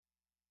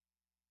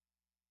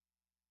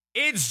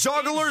It's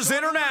Jugglers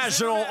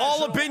International,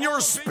 all up in your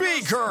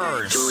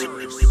speakers.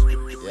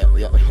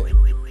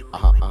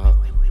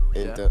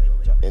 Yeah.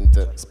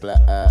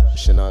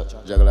 International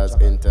Jugglers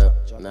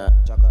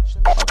International.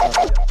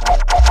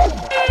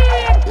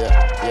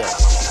 Yeah.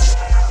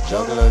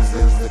 Jugglers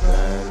is the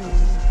clan.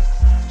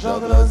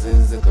 Jugglers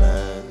is the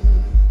clan.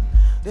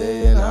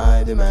 Day and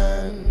night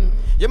demand.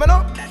 You me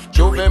know?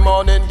 Tuesday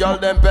morning, girl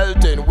them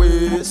belting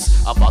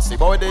waist. A fussy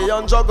boy they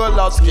on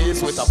Jugglers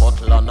case with a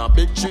bottle and a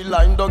big tree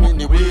line down in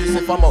the waist.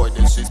 If a boy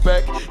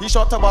disrespect, he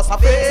shot to bust a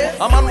face.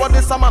 A man what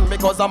this a man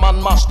because a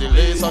man mash the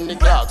lace on the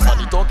clocks. And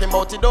he talking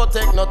about he don't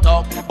take no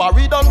talk.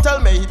 Barry don't tell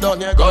me he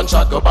done hear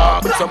gunshot go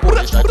back. Some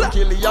police try to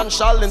kill he and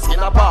shall in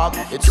Skinner Park.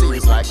 It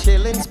seems like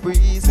killing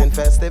sprees in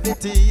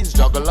festivities.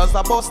 Jugglers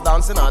are bus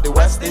dancing at the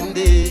West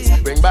Indies.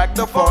 Bring back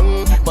the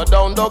fun, but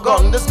down the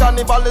gun. This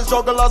carnival is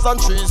jugglers and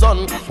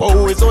treason.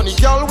 Whoa, it's only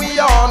girl we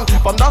on.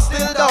 From dusk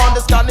till dawn,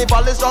 this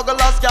carnival is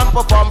jugglers can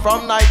perform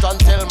from night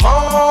until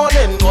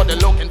morning. For they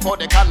looking for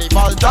the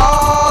carnival,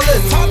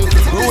 darling.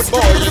 Rude boy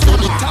is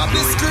only top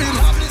the screen.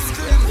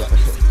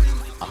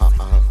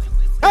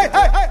 Hey.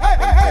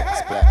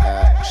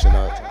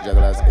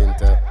 Jugglers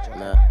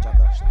International.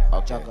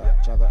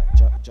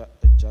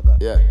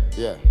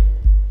 Yeah.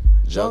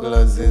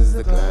 Jugglers is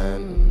the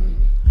clan.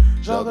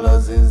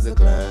 Jugglers is the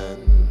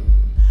clan.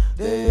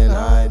 Day and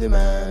night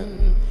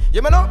demand.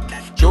 You me know?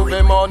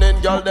 Tuesday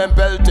morning, girl them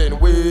belting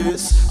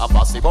waist. A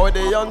fussy boy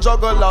they on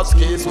Jugglers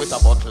case with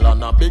a bottle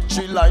and a big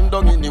tree line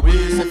down in the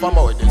waist. If a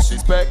boy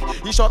disrespect,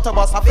 he shot to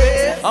bust a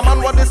face. A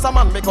man what this a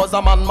man because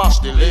a man mash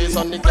the lace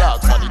on the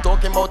clocks. And he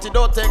talking about he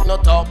don't take no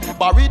talk.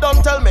 Barry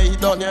don't tell me he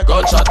done hear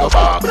gunshot go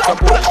back. Some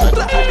police try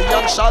to kill the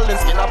young shall in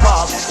Skinner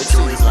Park. It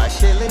seems like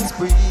killing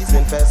sprees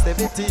in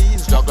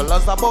festivities.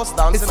 Jugglers are bus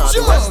dancing at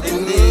the West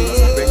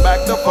Indies. Bring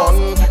back the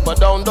fun, but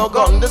down the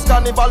gun. This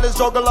carnival is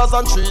jugglers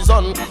and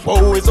treason.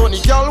 Whoa, it's only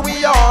girl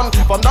we on.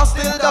 From dusk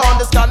till dawn,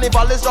 this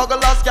carnival is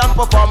jugglers can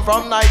perform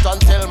from night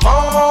until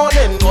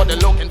morning. For they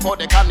looking for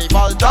the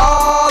carnival,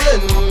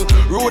 darling.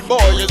 Rude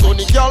boy is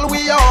only girl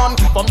we on.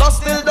 From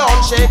dusk till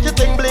dawn, shake your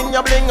thing, bling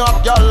your bling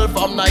up, girl.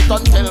 From night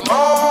until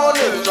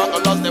morning,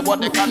 jugglers they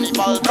want the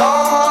carnival,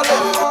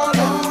 darling.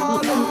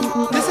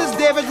 This is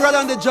David Rudd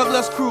and the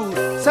Jugglers crew,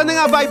 sending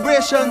a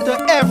vibration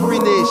to every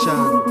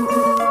nation.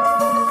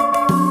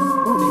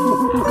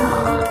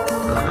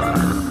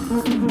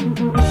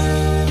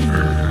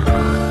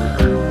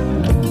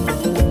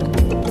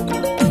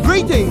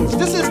 Greetings,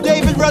 this is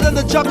David Rudd and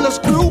the Jugglers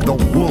crew,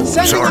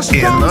 sending a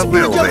strong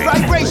spiritual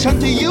vibration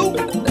to you.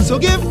 So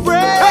give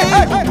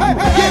praise,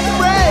 give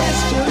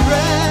praise,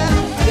 children.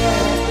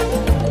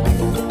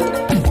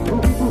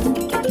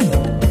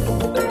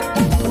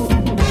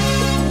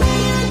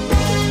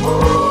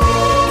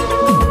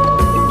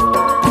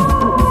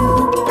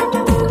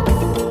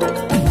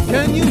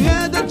 Can you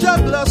hear the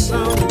juggler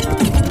sound?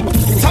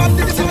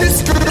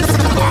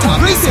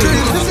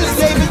 Greetings, this is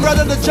David Rudd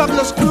and the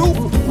Jugglers crew,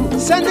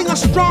 sending a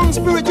strong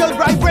spiritual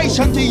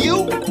vibration to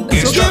you.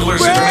 It's so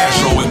Jugglers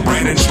International with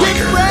Brandon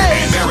Straker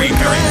and Mary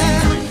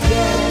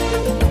Perry.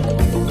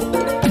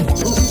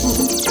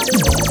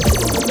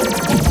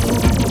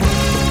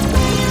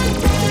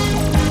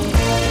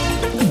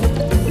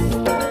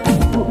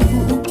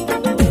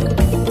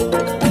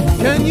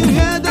 Can you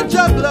hear the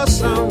juggler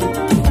sound?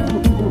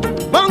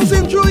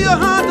 Bouncing through your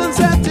heart and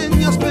setting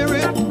your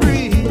spirit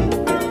free.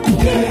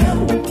 Yeah.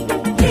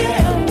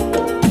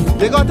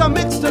 They got a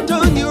mix to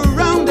turn you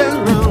round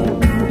and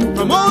round.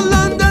 From old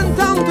London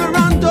town,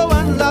 Toronto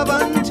and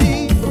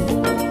Laventille.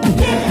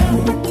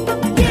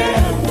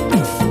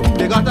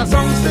 They got a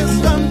sound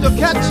system to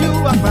catch you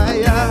a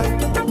fire.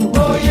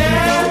 Oh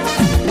yeah.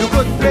 You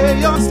could play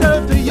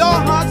yourself to your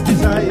heart's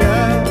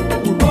desire.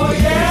 Oh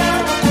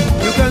yeah.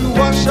 You can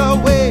wash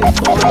away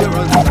all your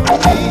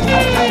uncertainty.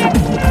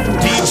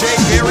 DJ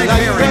Gary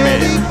Like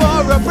ready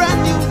Perryman. for a brand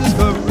new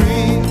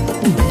discovery.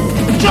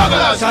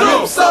 Jugglers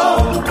Calypso.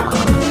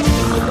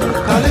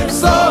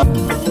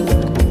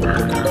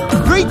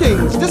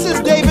 Greetings, this is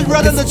David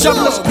Rudd and the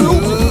Jugglers crew,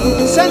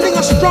 sending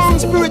a strong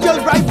spiritual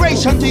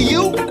vibration to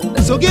you.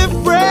 So give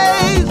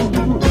praise,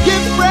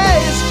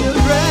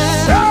 children.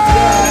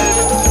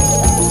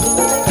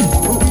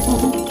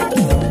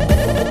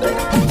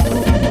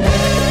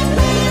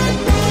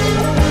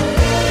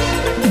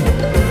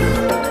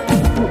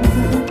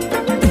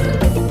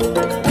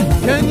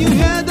 Can you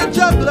hear the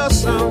juggler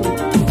sound?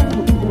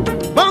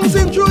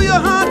 Bouncing through your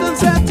heart and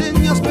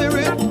setting your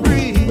spirit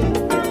free.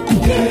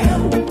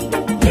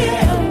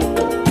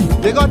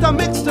 They got a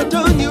mix to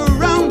turn you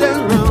round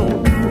and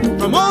round.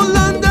 From old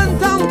London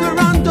town,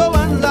 Toronto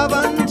and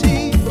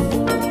Laventille.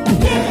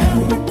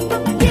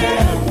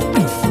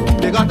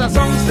 They got a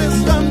sound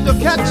system to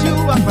catch you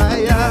a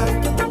fire.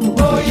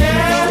 Oh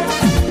yeah.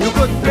 You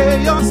could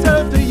play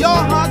yourself to your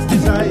heart's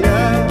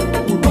desire.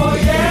 Oh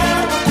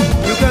yeah.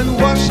 You can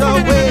wash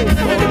away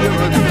all your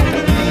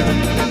uncertainty.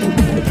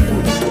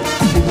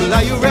 People,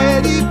 are you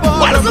ready for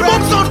What is the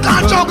book sound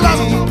called, Jugglers?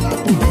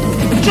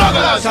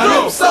 Jugglers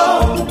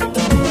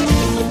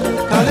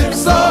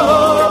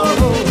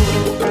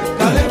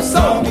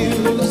Calypso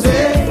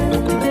music.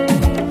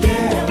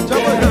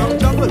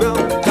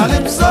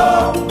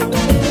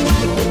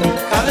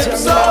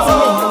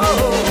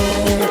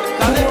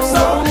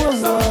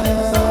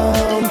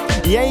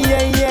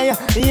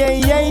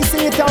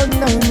 it out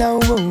now.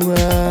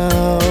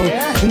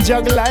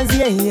 Jugglers,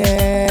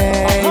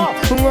 yeah. Whoa.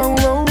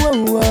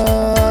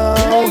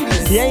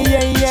 Yeah.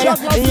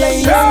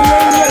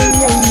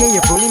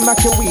 You fully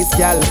mack your waist,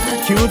 gal.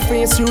 Cute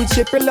face, you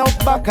chip your love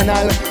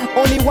bacchanal.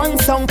 Only one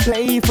song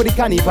play for the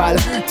carnival.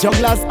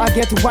 Jugglers, I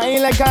get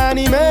wild like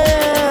animal.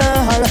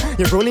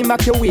 You fully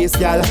mack your waist,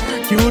 gal.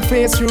 Cute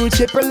face, you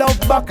chip your love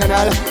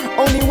bacchanal.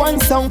 Only one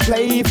song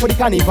play for the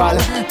carnival.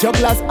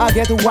 Jugglers, I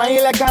get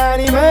wild like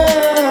animal.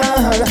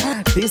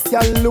 This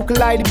gal look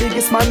like the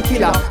biggest man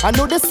killer. I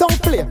know the song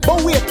play,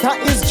 but wait, that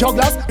is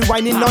Jugglers.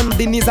 Whining on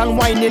the knees and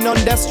whining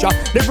on the strap.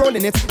 They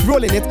rolling it.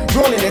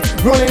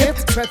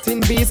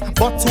 Sweating bees,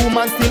 but two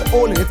man still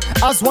holding it.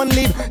 As one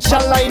lead,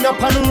 shall line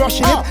up and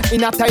rushing it.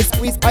 In a tight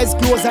squeeze, eyes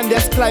closed and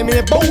just climbing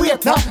it. But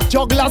wait now,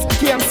 Jugglers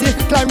can't see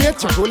climbing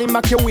it. You're rolling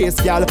back your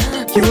waist, gal.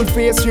 Cute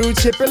face, you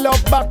chip your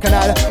love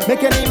bacchanal.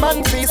 Make any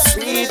man feel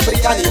sweet for the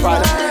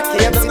carnival.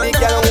 Can't see the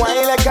gal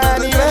whine like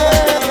carnival.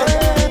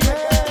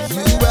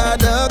 You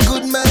had a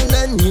good man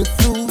and you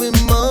threw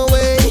him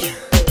away.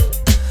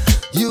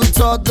 You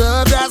thought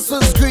the grass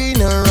was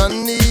greener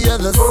on the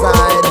other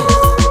side.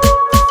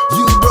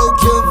 You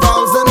broke your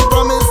vows and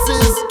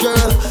promises,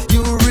 girl.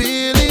 You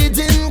really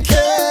didn't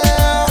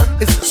care.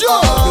 It's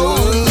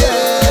true,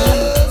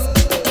 yes.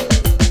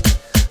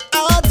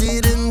 I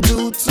didn't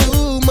do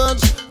too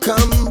much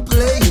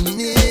complaining,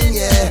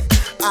 yeah.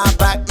 I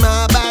packed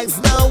my bags,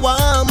 now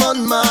I'm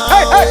on my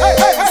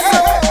way.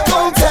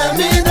 Don't tell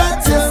me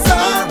that you're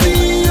sorry,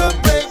 you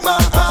break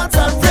my heart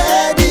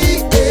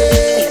already,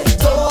 yeah.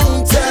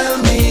 Don't tell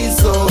me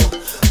so.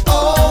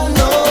 Oh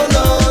no.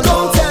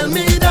 Don't tell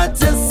me that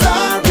you're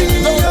sorry,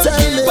 you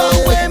give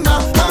away my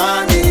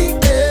honey,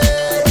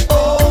 yeah.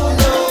 Oh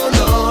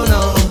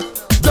no.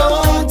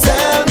 Don't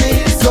tell me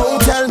so.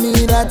 Don't tell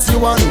me that you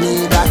want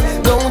me back.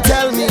 Don't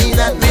tell me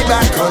that we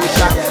back on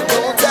track.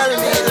 Don't tell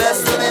me less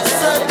than it's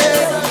Sunday.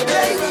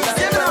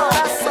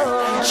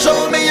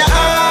 Show me your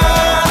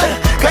hand,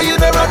 'cause you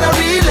don't run a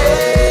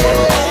relay.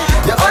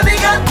 You only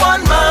got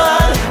one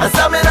man, and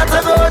some men have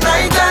to go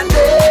night and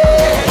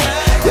day.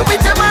 You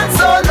with your man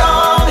so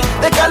long,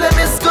 they call him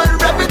his good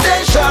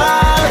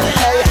reputation.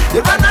 Hey,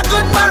 you run a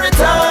good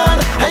marathon,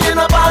 and you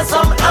know pass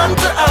from hand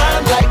to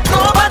hand like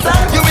no matter.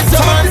 You with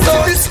your man so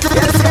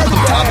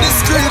top the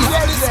screen.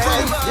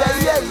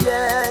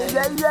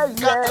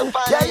 The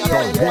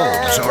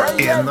wolves are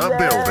in the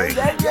building.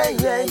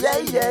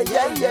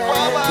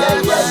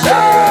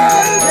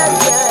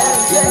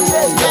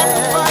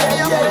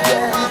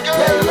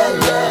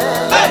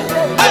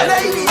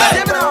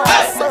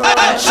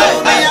 Show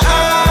me your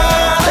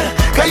hand,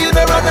 'cause you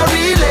don't run a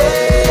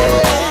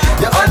relay.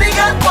 You only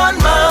got one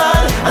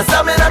man, and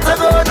some men have to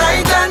go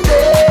night and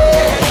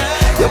day.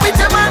 You with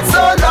your man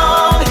so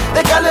long,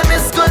 they call him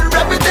his good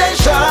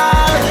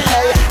reputation.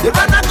 Hey, you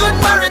run a good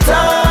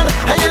marathon,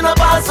 and you know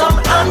pass from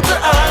hand to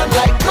hand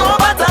like no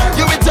matter.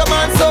 You with your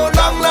man so long.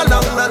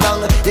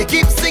 You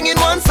keep singing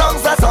one song.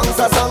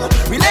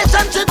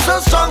 Relationship so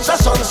strong.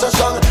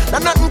 Now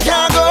nothing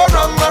can go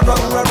wrong.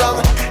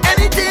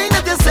 Anything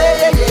that you say,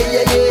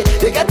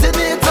 yeah. You get to do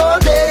it all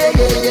day,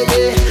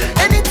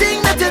 yeah.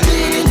 Anything that you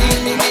need.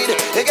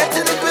 You get to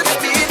do it with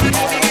speed.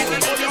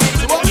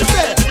 So what you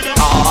say?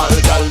 All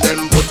girl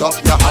them put up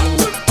your hand.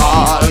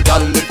 All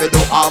girl if you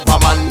don't have a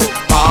man.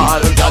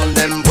 All girl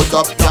them put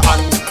up your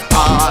hand.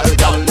 All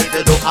girl if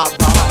you don't have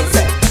a man.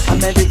 I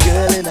met a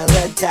girl in a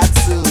red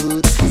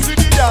catsuit. See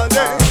the girl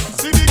there.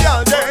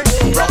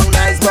 Brown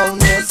eyes, brown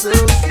hair, so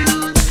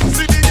cute.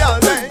 See the girl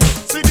there.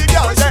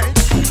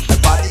 The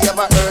body of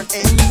a earth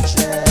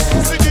angel.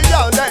 See the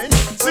girl there.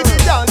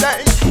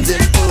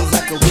 Dimples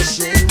like a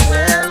wishing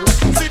well.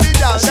 See the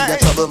girl She got there.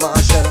 trouble,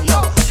 Marshall, no.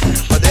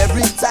 But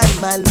every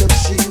time I look,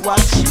 she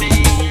watch me.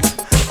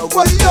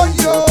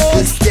 Yo.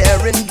 The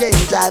staring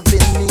game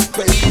driving me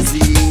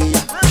crazy.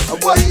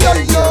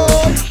 Yo.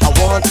 I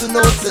want to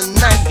know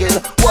tonight, girl,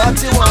 what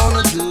you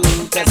wanna do.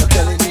 'Cause I'm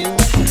telling you,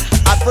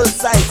 at first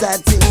sight I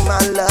think my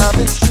love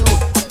is true.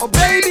 Oh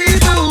baby,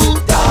 do,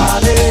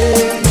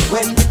 darling,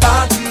 when the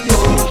party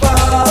over,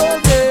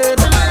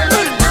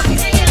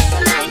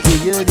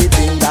 give you the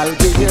thing, I'll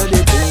give you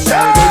the thing,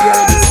 I'll give you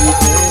the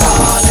secret.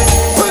 Darling,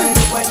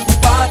 when the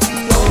party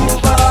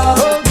over,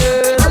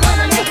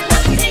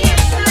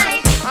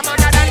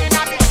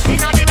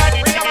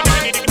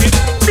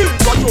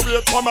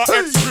 For my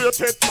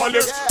X-rated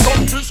college,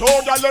 come to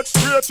show y'all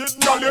X-rated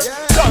knowledge.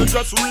 Y'all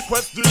just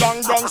request the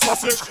long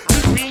sausage.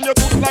 Between your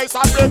two slice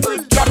and bread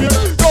with cabbage.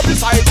 Don't be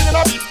shy in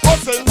a bit, but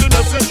send the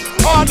message.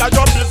 All of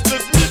your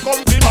business, me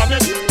come to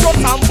manage.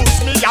 Just ambush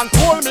me and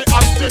hold me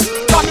hostage.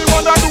 Can me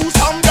wanna do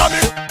some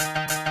damage?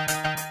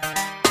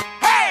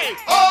 Hey!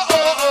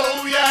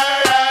 Oh,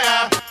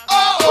 yeah.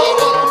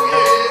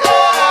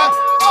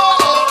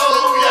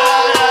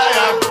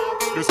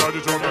 This are the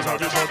joke, this are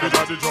the joke, this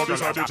are the joke,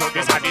 this are the joke,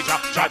 this are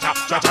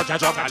the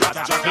joke,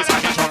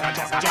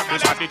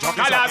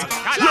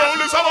 Yo,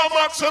 listen what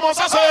Maximus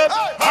I said.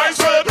 I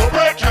said, don't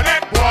break your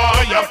neck, boy.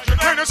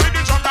 When you see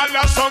the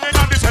Jugglers song in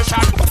the session,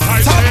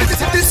 I said,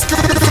 top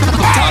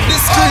the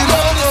screen.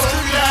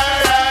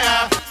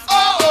 yeah.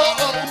 Oh,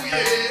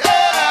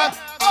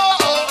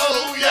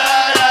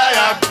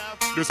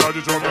 This are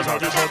the jugglers, this are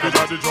the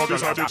jugglers,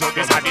 this are the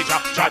jugglers, this are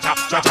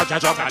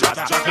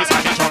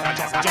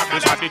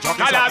the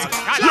jugglers.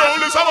 Yo,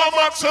 listen what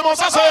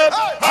Maximus I said.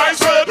 I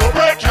said, don't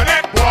break your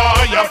neck,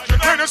 boy.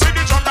 When you see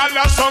the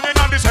jugglers singing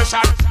on the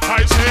session,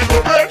 I said,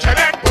 don't break your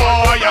neck,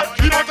 boy.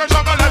 You know the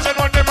jugglers and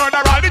when they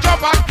murder all the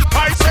jumpers.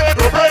 I said,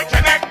 don't break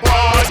your neck,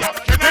 boy.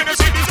 When you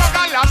see the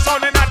jugglers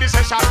singing on the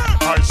session,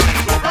 I said,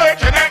 don't break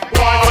your neck,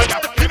 boy.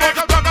 You know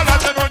the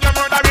jugglers and when you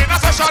murder in a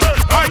session,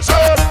 I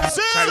said,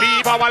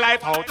 leave our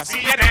life out to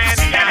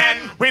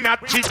CNN. We're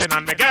not cheating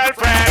on the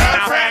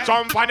girlfriend.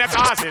 Jump on your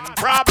causing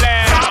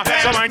problems.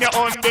 So mind your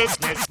own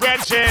business,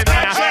 spreadsheet.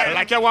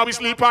 Like you always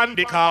sleep on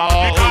the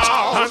couch.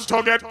 And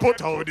to get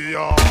put out the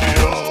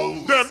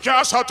audio. Them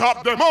can't shut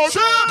up them out.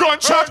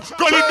 Gunshot,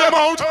 go leave them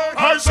out.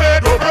 I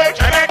said, go break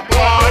your neck,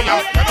 boy.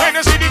 When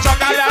you see the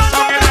jugglers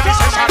song in the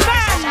session.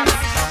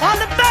 On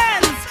the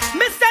fence,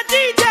 Mr.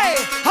 DJ,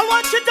 I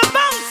want you to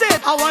bounce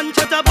it. I want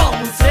you to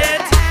bounce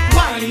it.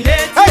 Wind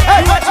it.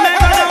 Watch me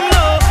go down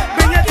low.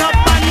 Bring it up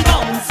and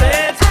bounce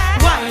it.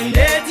 Wind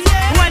it.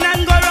 When I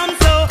go down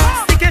slow,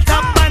 stick it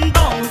up and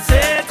bounce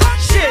it.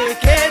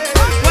 Shake it.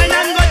 When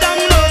I go down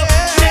low,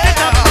 shake it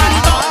up and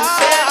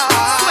bounce it.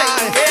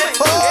 Swing it.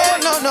 Oh,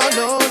 no.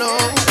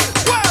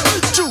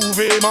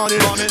 Juve morning,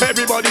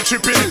 everybody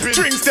tripping,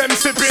 drinks them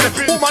sipping,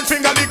 woman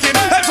finger licking,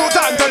 head so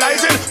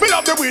tantalizing. We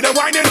love the way they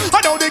whining. I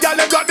know the gal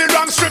them got the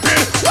wrong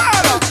stripping.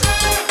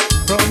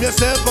 From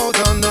yourself out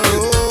on the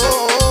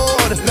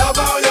road. Love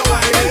how you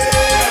whining.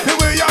 The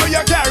way how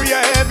you carry a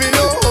heavy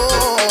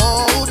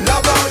load.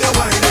 Love how you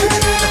whining.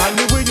 And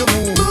the way you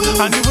move,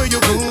 and the way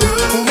you groove.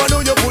 Woman know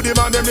you put him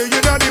on them, you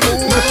know the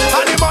move.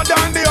 And the mud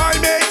and the oil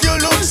make you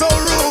look so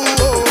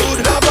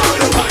rude. Love how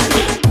you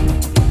whining.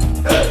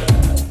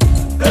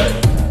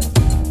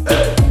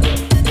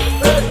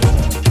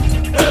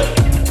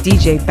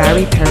 DJ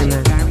Barry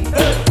Perriman.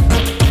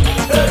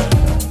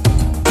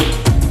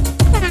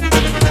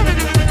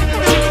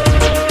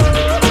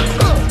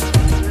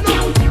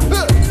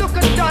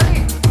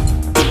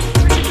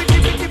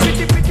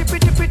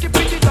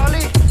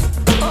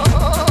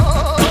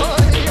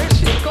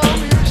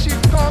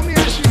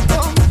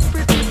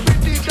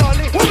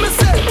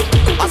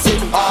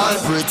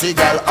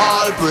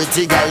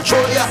 Pretty girl, throw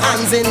your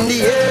hands in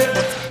the air.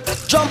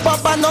 Jump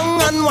up and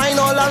down and whine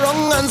all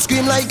around and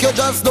scream like you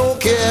just don't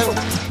care.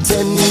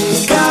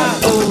 Tenika,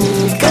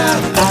 Onika,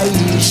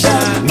 Aisha,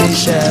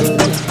 Michelle.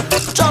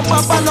 Jump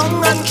up and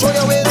down and throw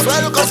your waist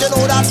well, cause you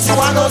know that you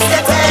are not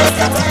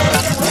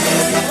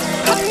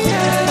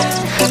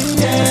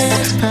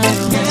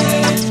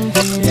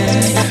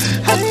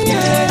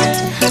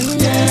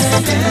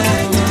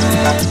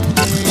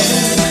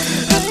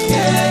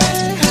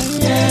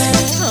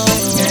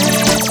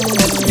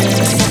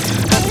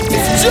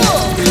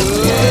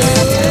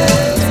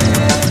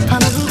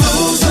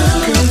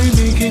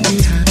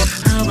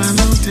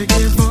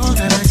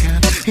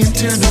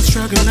Internal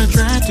struggle, I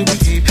try to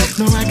behave.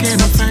 No, I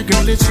cannot fight,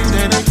 girl, it's you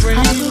that I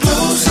crave.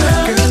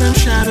 Girl, I'm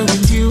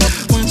shadowing you.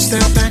 One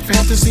step back,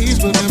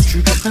 fantasies will come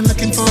true. I'm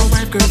looking for a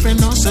wife,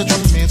 girlfriend, no such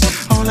romance.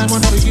 All I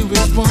want for you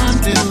is one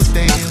little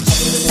dance.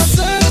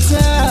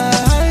 Sometimes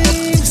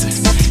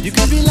you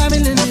can be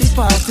lying in the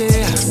party,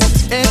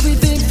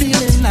 everything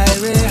feeling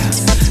irate.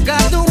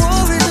 Got no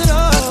worries at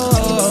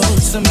all.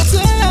 Sometimes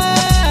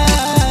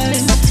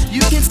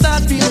you can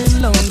start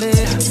feeling lonely.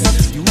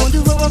 You want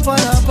to roll up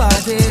on a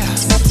party.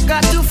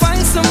 Got to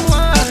find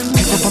someone.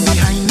 People from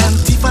behind and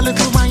tip a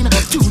little wine.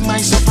 To my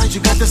surprise,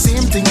 you got the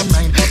same thing in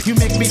mind. You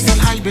make me feel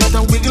high with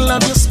the wiggle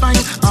of your spine.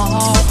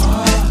 Oh,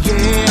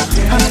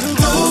 yeah. A little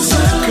closer,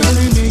 girl,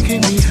 you're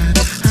making me hot.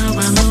 How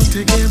I long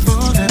to give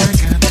all that I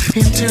got.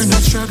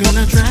 Internal struggle,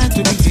 I try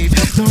to behave.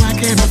 No, I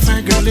cannot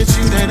fight, girl, it's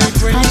you that I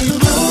crave. A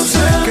little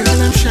closer,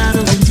 girl, I'm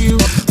shadowing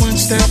you. One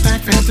step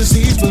back,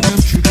 fantasies will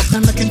come true.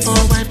 I'm looking for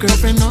a wife,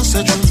 girlfriend, no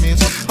such romance.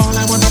 All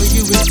I want for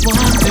you is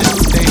one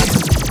little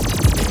dance.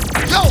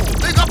 Yo,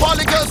 big up all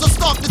the girls who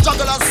stop the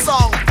Jugglers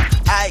song.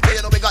 Aye,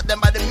 you know we got them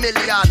by the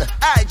million.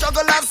 Aye,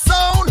 Jugglers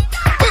sound.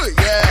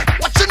 Yeah,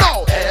 what you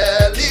know?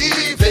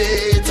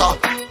 Elevator.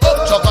 Up,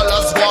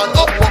 Jugglers one.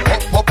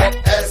 Up,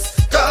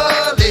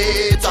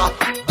 escalator.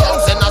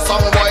 Bounce in a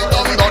song, boy.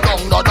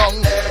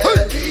 Down.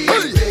 Hey,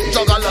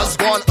 Jugglers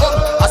one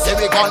up. I say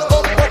we gone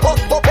up,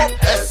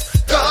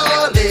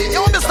 escalate.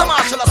 You Mr.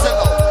 Marshall, I say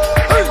no.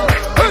 Hey,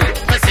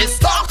 Mrs.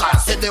 Stalker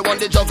said they want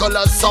the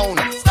Jugglers sound.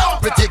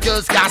 Pretty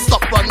girls can't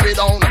stop run me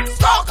down.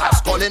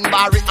 Stalkers calling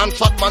Barry and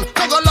Trotman.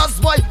 Jugglers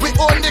boy, we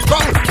own the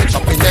ground. Catch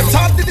up in them.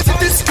 Top the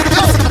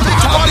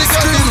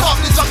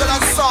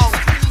Jugglers song.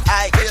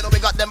 Aye, you know we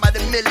got them by the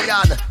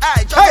million.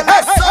 Aye,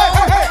 Jugglers song.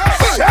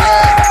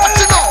 What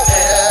you know?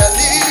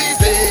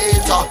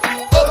 Elevator.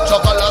 Up,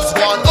 Jugglers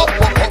one.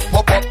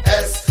 Up,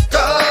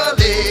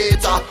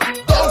 escalator.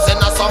 Bounce in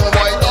a song,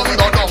 boy.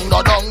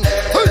 Down.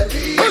 Hey,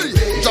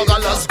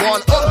 Jugglers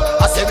one up.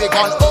 I say we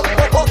gone up.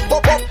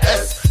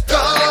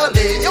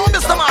 You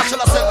Mr.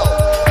 Marshall, I said no.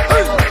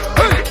 Hey,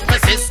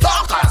 Mrs.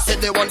 Stalker said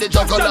they want the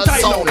Jugglers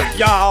sound.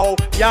 Yo,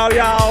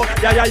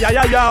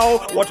 Yeah,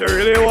 what you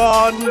really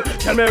want?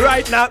 Tell me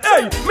right now.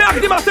 Hey, me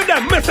ask the massive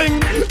them missing.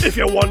 If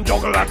you want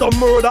juggle at a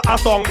murder a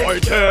song, boy,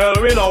 tell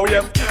me now,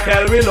 yes.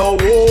 Tell me now,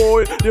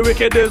 boy. The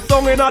wickedest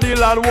song in the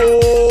land,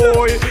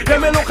 boy. Let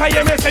me look at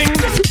you, me sing.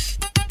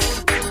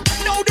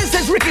 No, this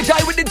is Ricky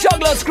Jai with the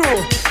Jugglers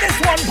crew. This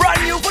one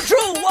brand new for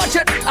true. Watch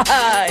it.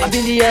 I've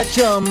been the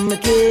chum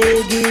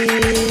kegi.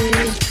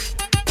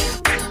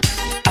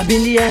 I've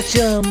been the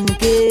chum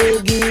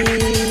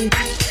kegi.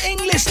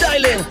 English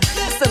styling.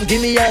 Listen,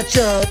 give me a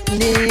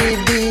chutney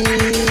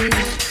bee.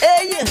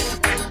 Hey,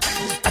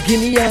 give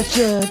me a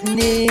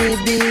chutney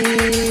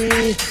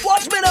bee.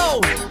 Watch me now.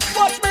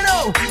 Watch me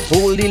now.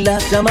 Hold the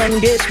lata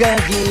mangeshkar,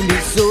 give me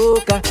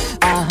soca.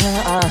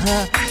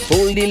 Aha.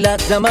 Hold the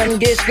lata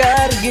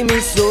mangeshkar, give me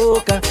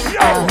soca.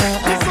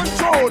 Listen,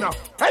 Jonah.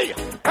 Hey.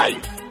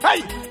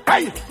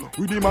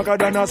 With the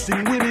Magadana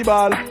sing Willie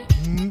Ball.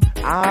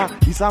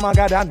 It's a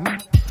Magadan.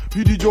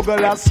 With the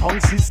Jugglers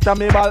sound system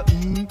me ball.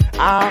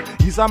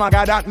 It's a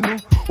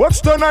Magadan.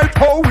 Watch tonight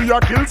how we a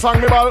kill song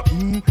me ball.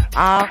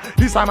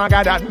 It's a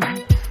Magadan.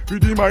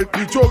 With the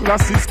mighty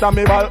Jugglers system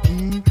me ball.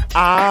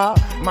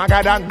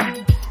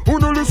 Magadan. Who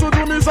no listen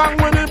to me song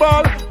when he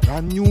ball?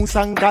 A new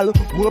song call,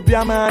 whoop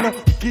ya man.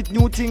 Get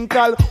new thing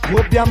call,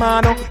 whoop ya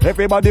man.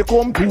 Everybody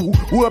come to,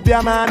 whoop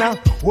ya man.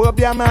 Whoop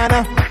ya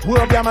man,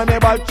 whoop ya man. Me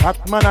ball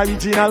Chatman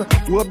original,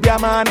 whoop ya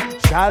man.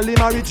 Charlie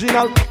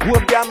original,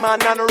 whoop ya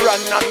man. And run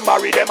and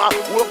bury them,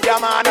 whoop ya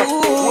man.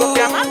 Whoop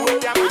ya man,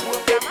 whoop ya man,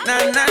 whoop ya man. Na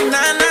na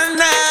na na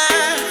na,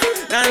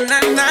 na na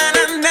na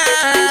na na.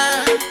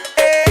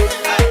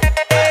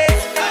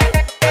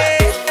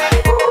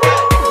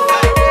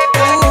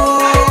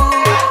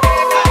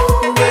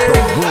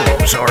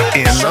 Are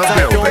in the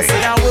building.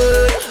 Say a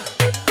word,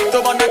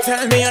 don't wanna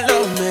tell me you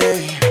love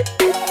me.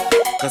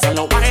 Cause all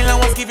the while I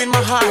was giving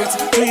my heart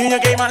to you, you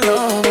gave my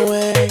love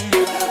away.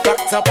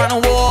 Backed up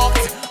and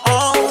walked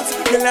out,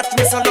 you left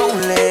me so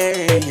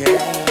lonely, yeah.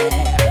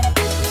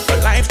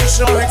 But life's too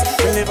short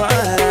to live a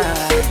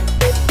lie.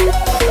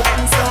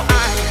 And so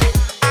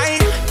I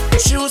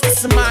choose to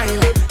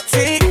smile.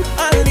 Take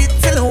a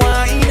little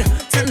wine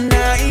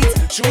tonight.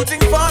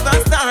 Shooting for the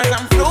stars,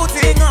 I'm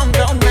floating on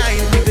the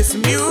night. This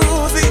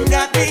music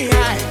got me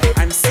high.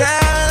 I'm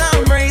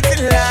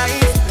celebrating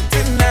life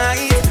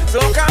tonight.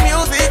 Soca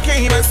music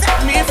came and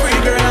set me free,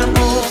 girl. I'm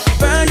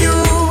over you.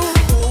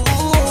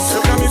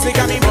 Soca music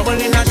got me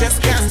bubbling, I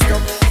just can't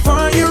stop.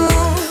 For you,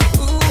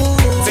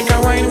 take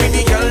a wine with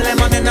the girl,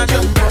 lemon and I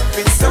jump up.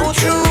 It's so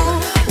true.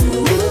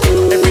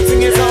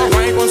 Everything is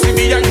alright once we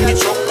be a in the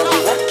truck.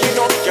 Rock it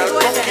up, girl,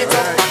 rock it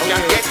up,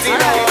 and get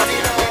it out.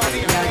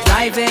 You're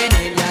driving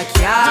in your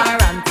car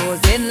and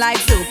posing like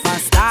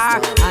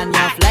superstar, and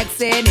you're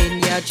flexing in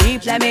your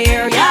Jeep. Let me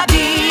hear your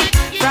beat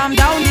from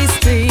down the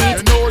street.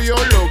 You know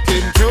you're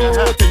looking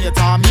cute in your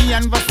Tommy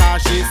and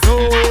Versace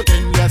suit,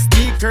 in your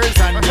sneakers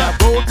and your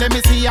boot. Let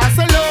me see your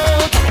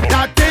salute.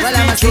 That is well,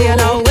 let me see you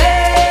now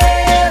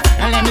wave,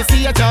 and let me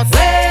see you just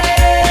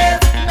wave.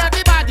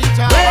 Everybody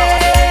just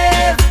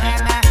wave.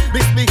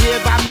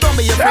 Misbehave and don't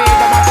be afraid. I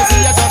want to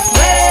see you just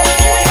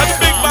wave. And the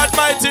big bad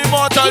mighty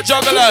immortal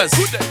jugglers.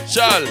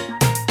 Shall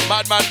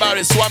Madman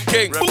Barry, Swamp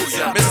King,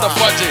 Mr.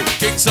 Fudgy,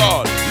 King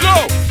Saul.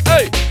 Low,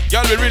 hey,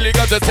 girl, we really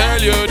got to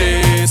tell you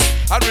this,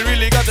 and we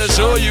really got to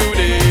show you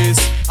this,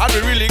 and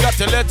we really got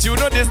to let you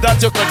know this,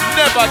 that you could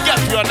never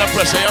get me under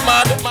pressure, you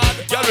mad?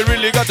 Girl, we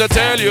really got to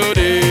tell you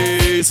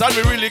this, and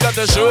we really got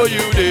to show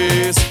you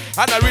this,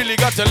 and I really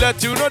got to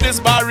let you know this,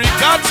 Barry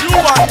got you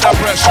under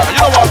pressure.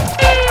 You know what?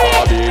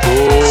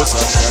 Barbados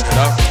and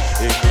Canada,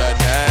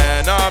 England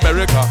and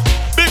America.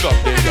 Big up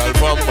the girl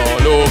from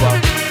all over.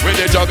 With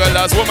the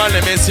jugglers, woman,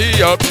 let me see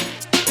you.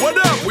 What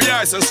up? We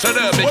ice and straight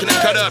up, making it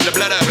cut up, the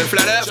blood up and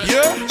flat up.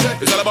 Yeah,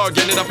 it's all about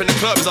getting it up in the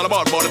club. It's all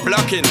about body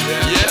blocking.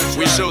 Yeah,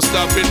 we show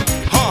stopping.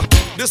 Huh?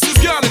 This is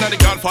Garland and the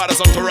Godfather's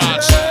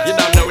entourage. You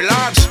don't know we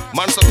launch.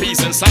 Monster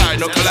piece inside,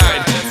 no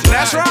collide.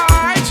 That's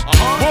right.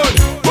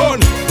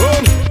 One,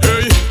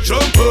 hey,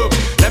 jump up.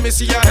 Let me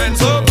see your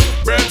hands up,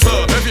 brands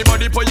up.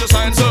 Everybody put your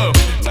signs up.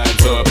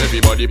 Lines up,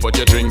 everybody put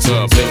your drinks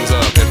up. Things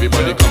up,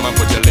 everybody come and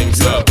put your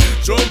links up.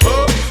 Jump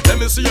up, let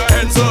me see your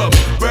hands up,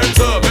 brands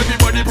up.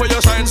 Everybody put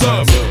your signs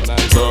up.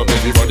 Lines up,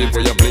 everybody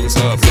put your blinks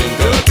up. Link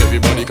up,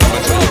 everybody come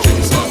and put your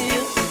drinks up.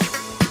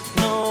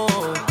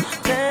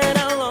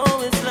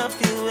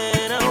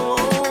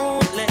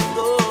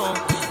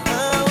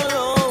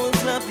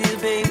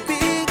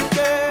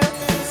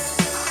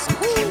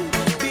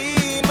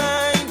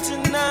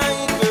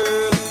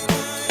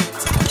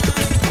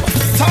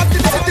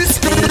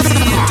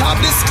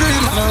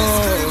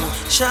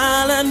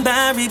 Charles and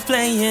Barry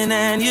playing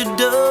and you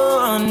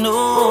don't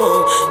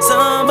know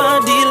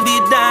somebody'll be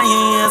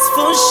dying, yes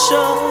for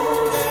sure.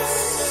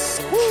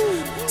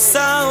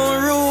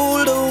 Sound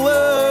rule the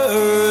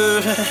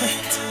world,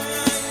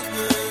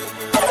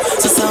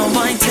 so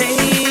someone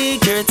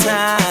take your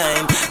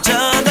time.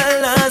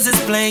 Jugglers is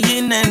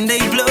playing and they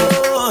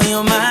blow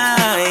your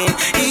mind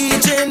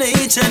each and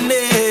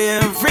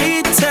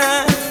every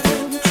time.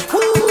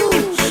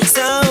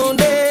 Sound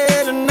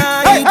day and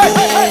night.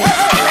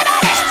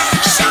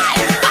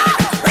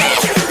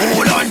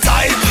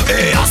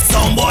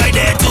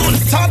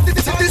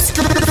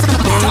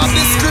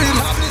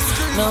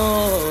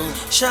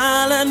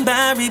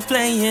 Barry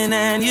playing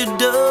and you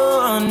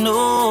don't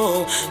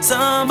know.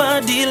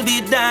 Somebody'll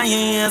be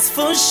dying, yes,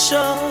 for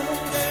sure.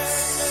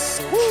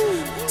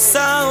 So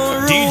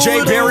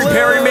DJ Barry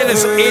Perryman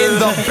is in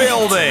the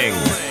building.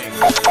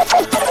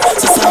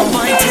 So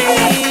someone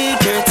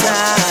take your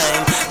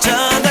time.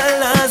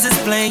 Jugglers is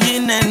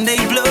playing and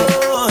they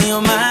blow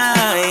your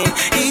mind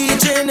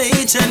each and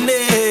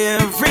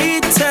every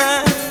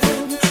time.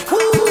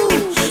 Woo.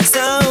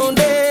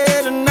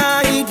 Sounded a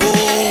night.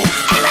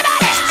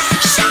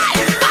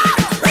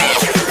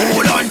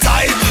 Hold on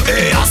tight.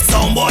 Hey, a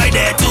some boy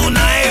there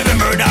tonight. We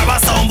murder a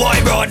some boy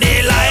broad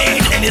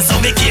daylight. And it's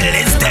some kill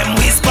it's them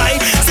we spy.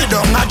 Sit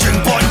down and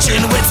drink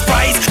punching with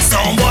Sprite.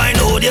 Some boy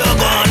know you're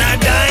gonna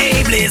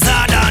die.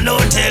 Blizzard and no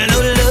tell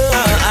no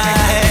lie.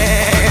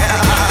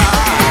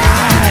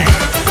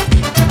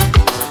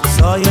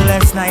 Saw you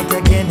last night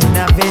again in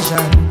a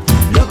vision,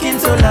 looking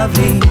so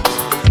lovely.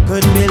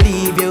 Couldn't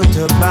believe you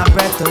took my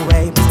breath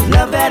away.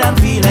 Love that I'm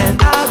feeling.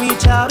 I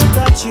reach out to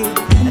touch you,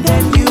 and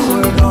then you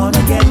were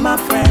gonna get my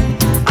friend.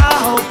 I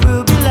hope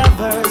we'll be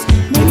lovers,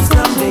 maybe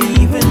someday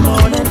even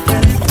more than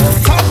friends.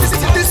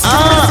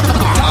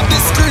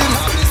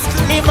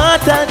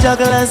 Immortal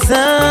juggler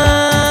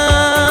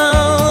sound.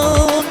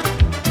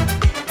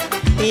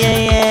 Yeah,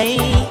 yeah,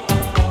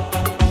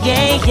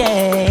 yeah,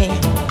 yeah,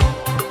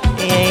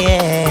 yeah,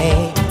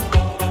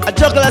 yeah. A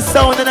juggler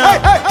sound in a.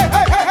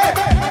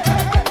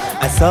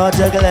 I saw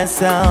juggler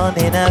sound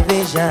in a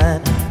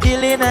vision,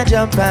 killing a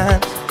jump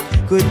and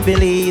couldn't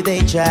believe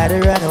they tried to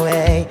run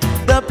away.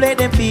 Don't play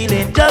them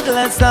feeling,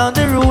 juggler sound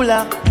the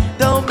ruler.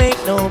 Don't make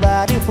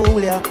nobody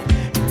fool ya.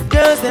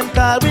 Girls them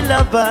call we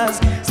lovers,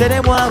 say they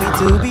want we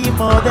to be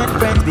more than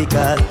friends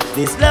because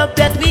this love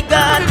that we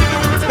got.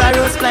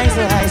 Sparrows flying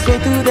so high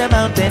straight to the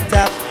mountain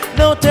top.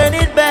 No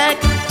turning back.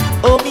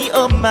 Oh me,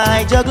 oh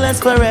my, jugglers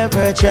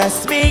forever.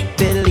 Trust me,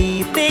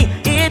 believe me,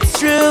 it's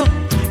true.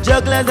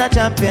 Jugglers are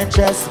champion,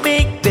 trust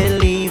me,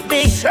 believe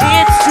me,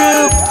 it's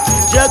true.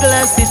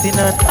 Jugglers sitting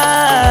on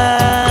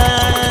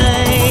high.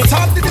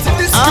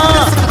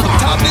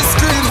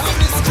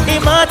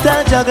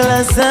 Immortal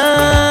juggler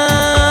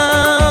sound.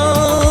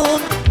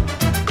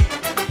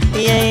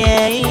 Yeah,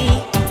 yeah,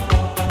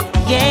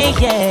 yeah,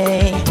 yeah,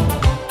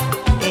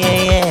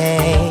 yeah,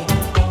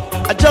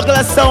 yeah. A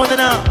juggler sound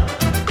now.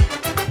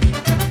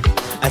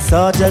 I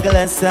saw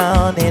juggler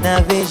sound in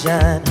a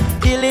vision,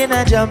 killing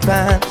a jump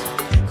and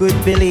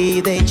couldn't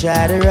believe they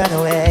tried to run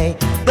away.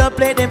 Don't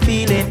play them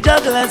feeling,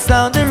 juggler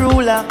sound the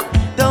ruler.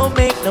 Don't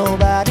make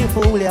nobody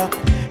fool ya.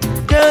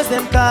 Girls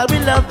them call we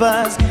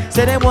lovers,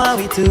 say they want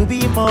we to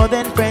be more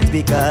than friends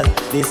because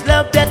this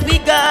love that we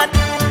got.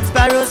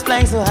 Sparrows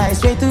flying so high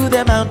straight to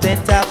the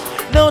mountain top.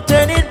 No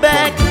turning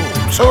back.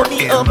 Oh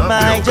me, oh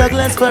my,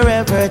 jugglers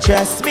forever.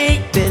 Trust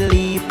me,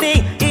 believe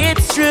me,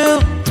 it's true.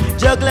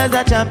 Jugglers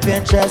are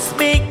champion, trust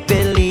me,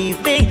 believe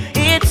me,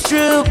 it's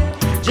true.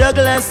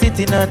 Jugglers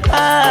sitting on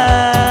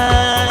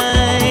high.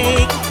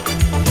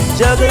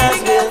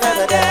 Jugglers will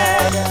never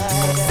die.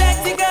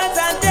 Sexy girls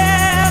are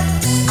there.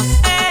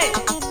 Hey,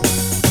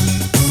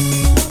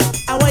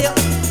 how are you?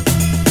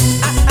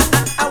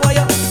 How are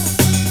you?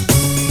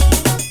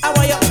 How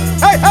are you?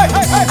 Hey, hey,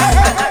 hey, hey, hey,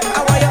 hey.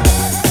 How are you?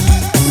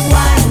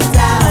 Wind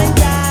down,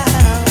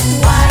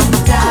 wind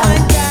down,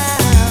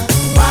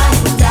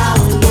 wind down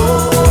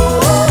low.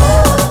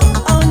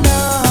 Oh no,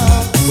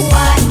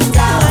 wind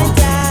down,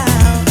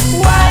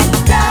 wind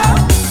down,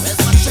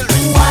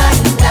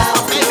 wind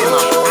down.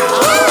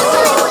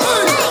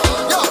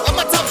 Yo, I'm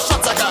a top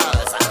shotter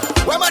girls.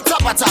 Where my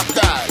top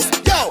girls?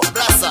 Yo,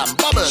 blossom,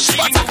 bubbles,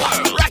 buttercup,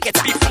 rock it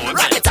up,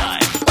 rock it up.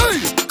 Hey,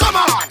 come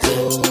on.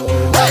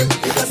 Hey,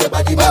 because your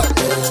body moves.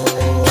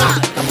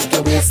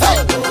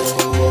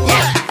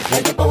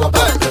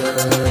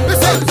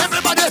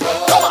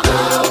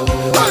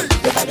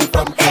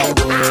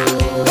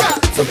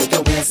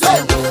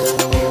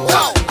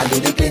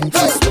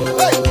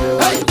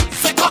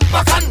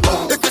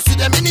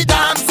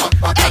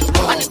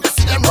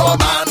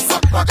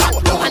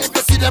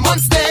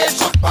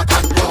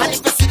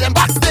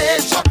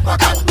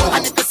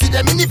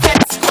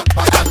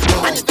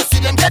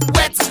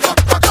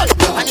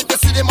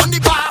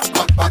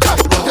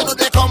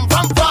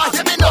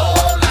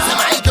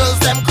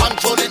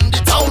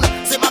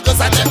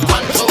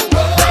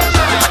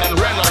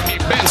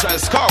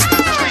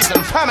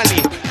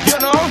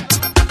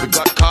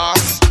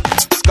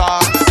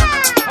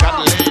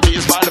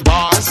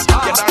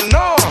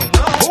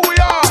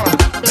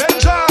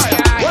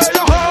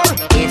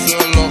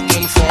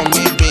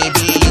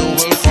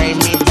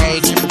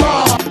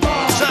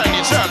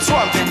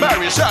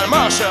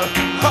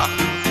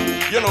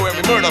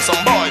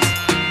 Some boys,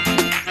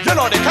 you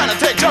know they kinda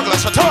take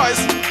jugglers for toys.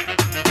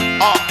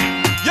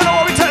 You know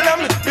what we tell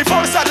them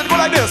before we started to go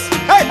like this?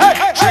 Hey, hey,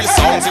 hey, three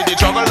songs with the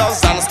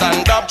jugglers and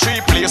stand up.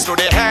 Three plays to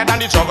the head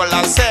and the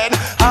jugglers said,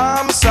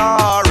 I'm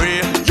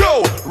sorry.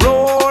 Yo,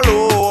 roll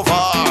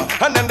over.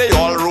 And then they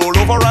all roll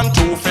over and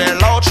two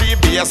fell out. Three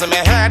beers in my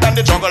head and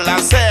the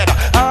jugglers said,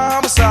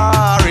 I'm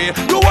sorry.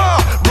 Go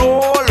on,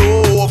 roll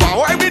over.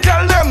 Why we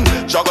tell them?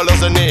 Jugglers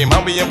the name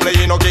and we ain't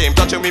playing no game.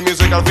 Touching me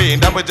music musical vein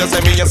that would just say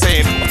me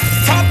insane.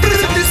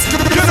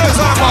 You know it's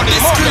all about the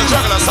immortal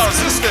juggler sound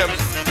system.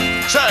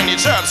 Shiny,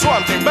 Chad,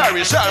 Swamp Thing,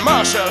 Barry, Shal,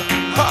 Marshall.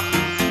 Ha!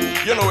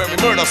 You know when we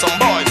murder some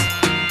boys.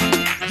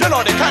 You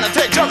know they kinda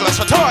take jugglers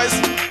for toys.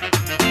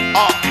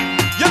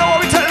 You know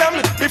what we tell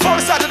them before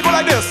we started to go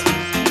like this?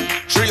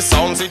 3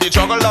 sounds in the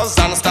jugglers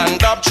and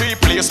stand up. 3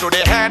 plays to the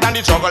head and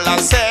the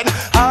jugglers said,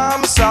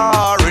 I'm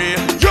sorry.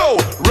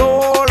 Yo,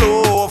 roll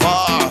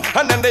over.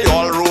 And then they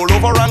all roll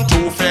over and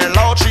 2 fell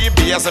out. 3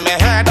 beers in my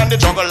head and the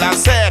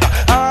jugglers said,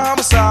 I'm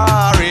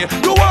sorry.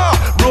 Go on,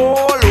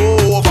 roll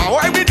over.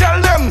 Why we tell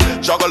them?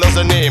 Jugglers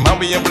the name and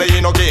we ain't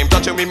playing no game.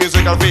 Touching me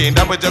musical vein,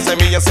 that would just say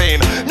me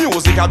insane.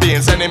 Musical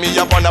being sending me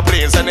up on the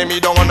plane, sending me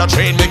down on the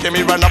train, making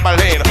me run up a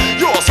lane.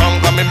 Your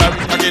song coming back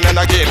again and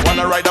again.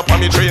 Wanna ride up on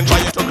me train,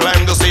 trying to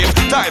climb the same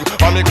time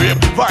on me grip,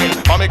 vine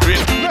on me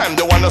grip. I'm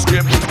the one to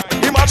script.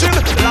 Imagine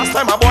last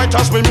time a boy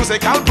touched me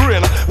musical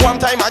brain. One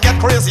time I get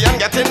crazy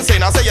and get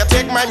insane. I say you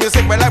take my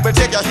music, well I will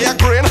take your hair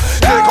green.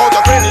 Take out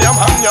your cranium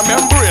and your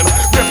membrane.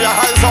 Rip your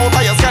eyes out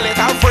of your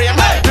skeletal frame.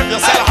 If you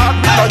sell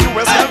hard, you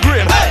will sell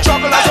green.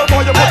 Jugglers a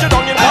boy, you put it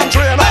down in one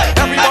train.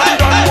 Everybody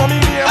don't know me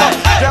name.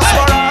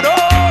 Desperado,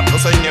 the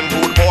singing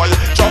good boy.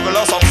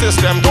 Juggler some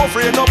system, don't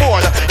afraid no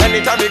boy.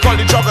 Anytime we call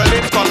the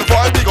juggling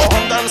convoy, we go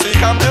hunt and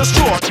seek and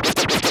destroy.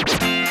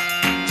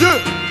 Yeah.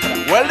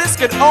 Well, this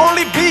could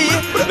only be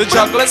the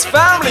Jugglers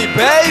family,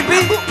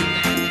 baby.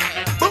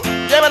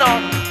 Yeah, man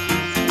on.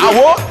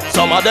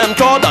 Some of them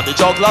thought that the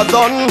jugglers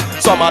done.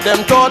 Some of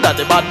them thought that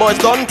the bad boys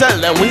done. Tell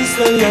them we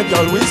stay here,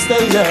 girl, we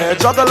stay here.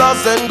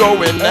 Jugglers ain't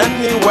going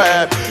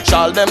anywhere.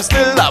 Shall them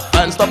still have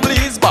fans to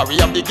please?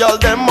 Barry up the girl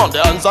them on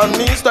the hands and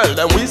knees. Tell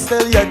them we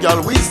still here,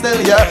 girl, we still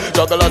here.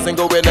 Jugglers ain't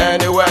going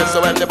anywhere.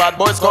 So when the bad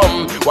boys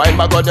come, wine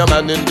back on your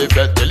man in the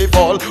bed till he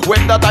fall.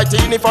 With the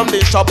titini from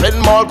the shopping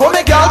mall. Go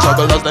me girl,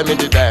 jugglers them in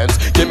the dance.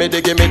 Give me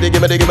the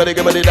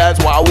dance.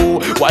 Wow,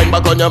 wine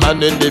back on your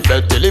man in the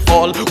bed till he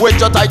fall. With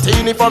your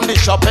titini from the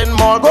shopping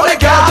mall. Go me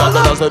girl,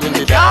 jugglers them in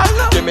the dance.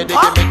 Give me the,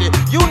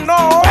 you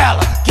know.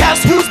 Well,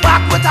 guess who's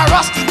back with a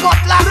rusty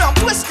cutlass? Some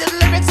twisted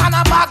lyrics and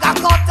a bag of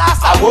cutters.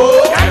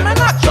 Can me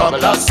not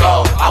jugglers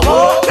so?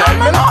 Can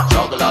me not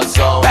jugglers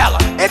so? Well,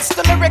 it's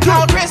the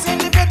lyrical grace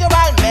individual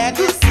man.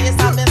 This is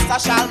a Mr.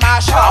 Shal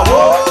Marshall.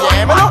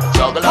 Yeah, me not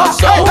jugglers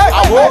so? Yeah,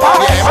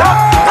 me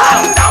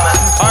not.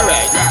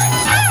 Alright,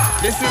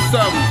 this is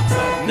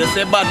this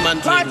is Badman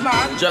thing.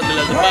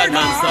 Jugglers the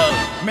Badman song.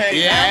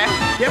 Yeah,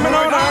 me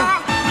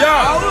not. Yo,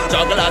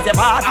 jugglers your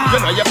part, you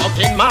know you're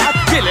fucking mad.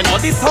 Killing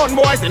all these sound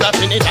boys in a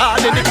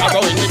Trinidad. In the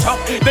cargo, in the top,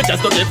 they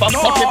just don't give a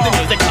fuck if the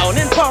music down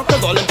in park.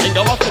 Cause all them think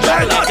of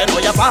jugglers, you know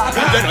you're part,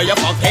 you know you're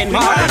fucking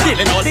mad.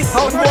 Killing all these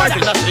sound boys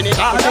in a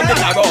Trinidad. In the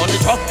cargo, on the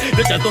top,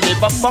 they just don't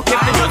give a fuck if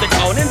the music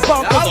down in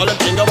park. Cause all them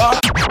think of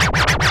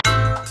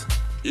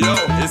Yo,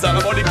 it's all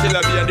about the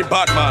killer bee and the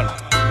Batman.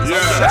 Yeah,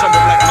 such a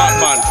good like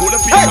Batman. Cool the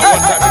people one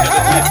time to get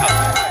the data.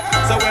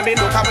 So when we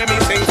look and when we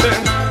sing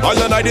them, all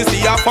the night is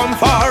the from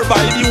far by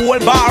the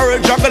old bar.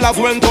 Jugglers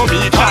went to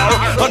meet her,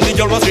 and the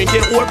girl was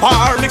drinking old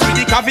par mixed with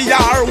the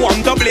caviar.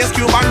 Want to blaze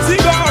Cuban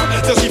cigar,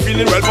 so she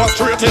feeling well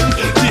frustrated,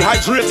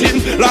 dehydrating.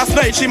 Last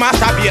night she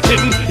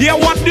masturbating. Hear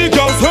what the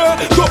girls heard,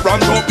 go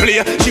run to play.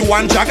 She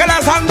want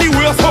jugglers on the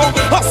way, so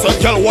I said,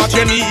 girl, what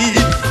you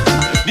need?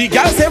 The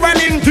girl say well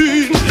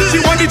indeed. She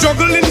want the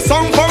juggling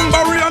song from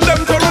Barry and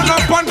them to run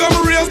up and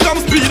come raise them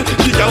speed.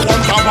 The girl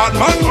want a bad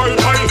man.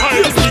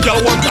 Yes, the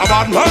girl want a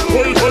bad man.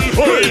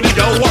 The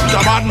girl want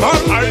a bad man.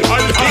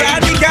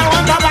 Yeah, the girl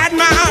want a bad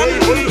man.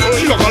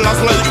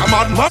 Jugglers like a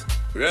madman.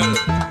 Well,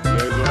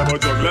 let's go about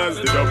jugglers.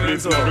 The juggling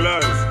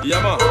jugglers. Yeah,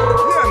 man.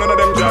 Yeah, none of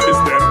them job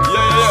is them.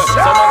 Yeah.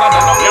 Some of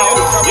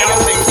them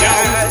sing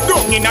down.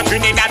 Down in a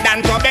Trinidad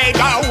and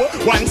Tobago,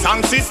 one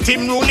song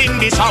system ruling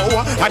the show.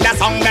 And the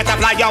song that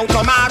fly out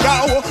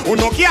tomorrow. Who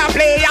no can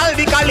play all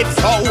the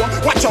calypso.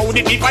 Watch out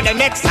the people the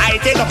next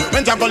excited.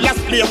 When jugglers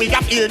play we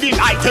have feel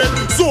delighted.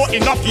 So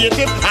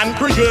innovative and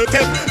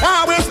creative.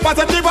 Always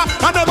positive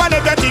and never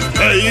negative.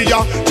 Hey,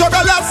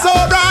 jugglers so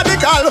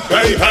radical.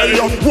 Hey,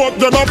 what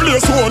them a play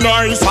so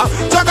nice.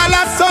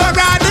 Jugglers so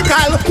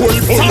radical.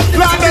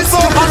 Glad they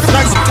so hot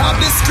like top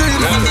the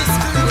screen.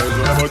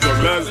 About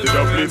jugglers, they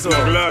don't play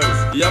jugglers.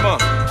 Yeah, man.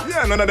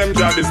 Yeah, none of them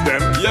job is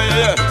them.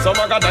 Yeah. Some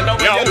of them don't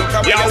look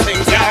up and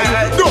sing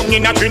down. Down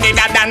in a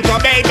Trinidad and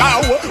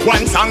Tobago,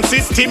 one song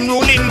system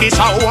ruling the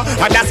show.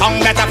 And the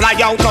song that fly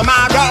out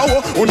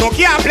tomorrow. Who no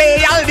can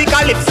play all the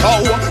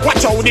calypso.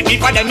 Watch out the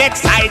people the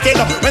next excited.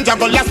 When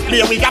jugglers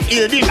play we have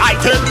feel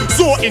delighted.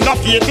 So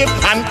innovative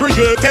and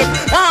creative.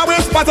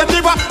 Always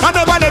positive and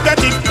never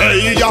negative.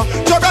 Hey,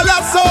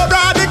 jugglers so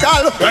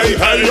radical. Hey,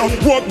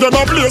 what them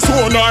a play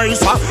so nice.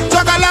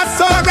 Jugglers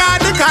so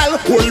radical.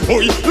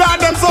 Boy, Lord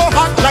them so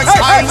hot like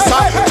spice.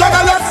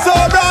 Jugglers so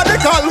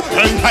radical.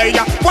 Hey,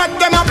 what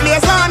them a play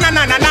so na.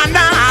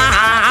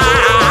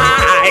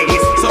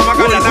 So my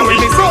God, that's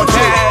really so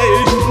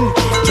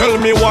tight. Tell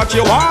me what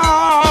you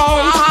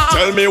want.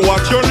 Tell me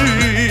what you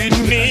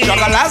need.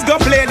 Jugglers go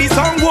play the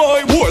song,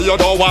 boy. You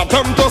don't want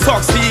them to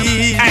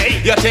succeed.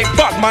 You take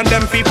bad man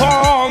them fi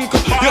punk.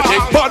 You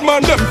take bad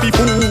man them fi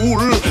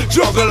fool.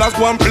 Jugglers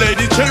go and play,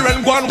 the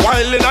children go and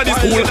wild in the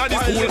school.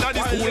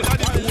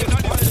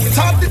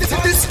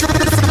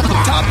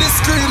 Top the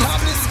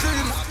screen.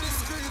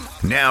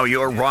 Now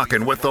you're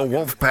rocking with the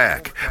Wolf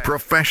Pack.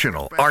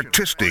 Professional,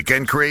 artistic,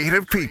 and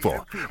creative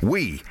people.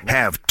 We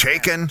have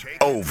taken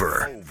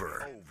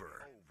over.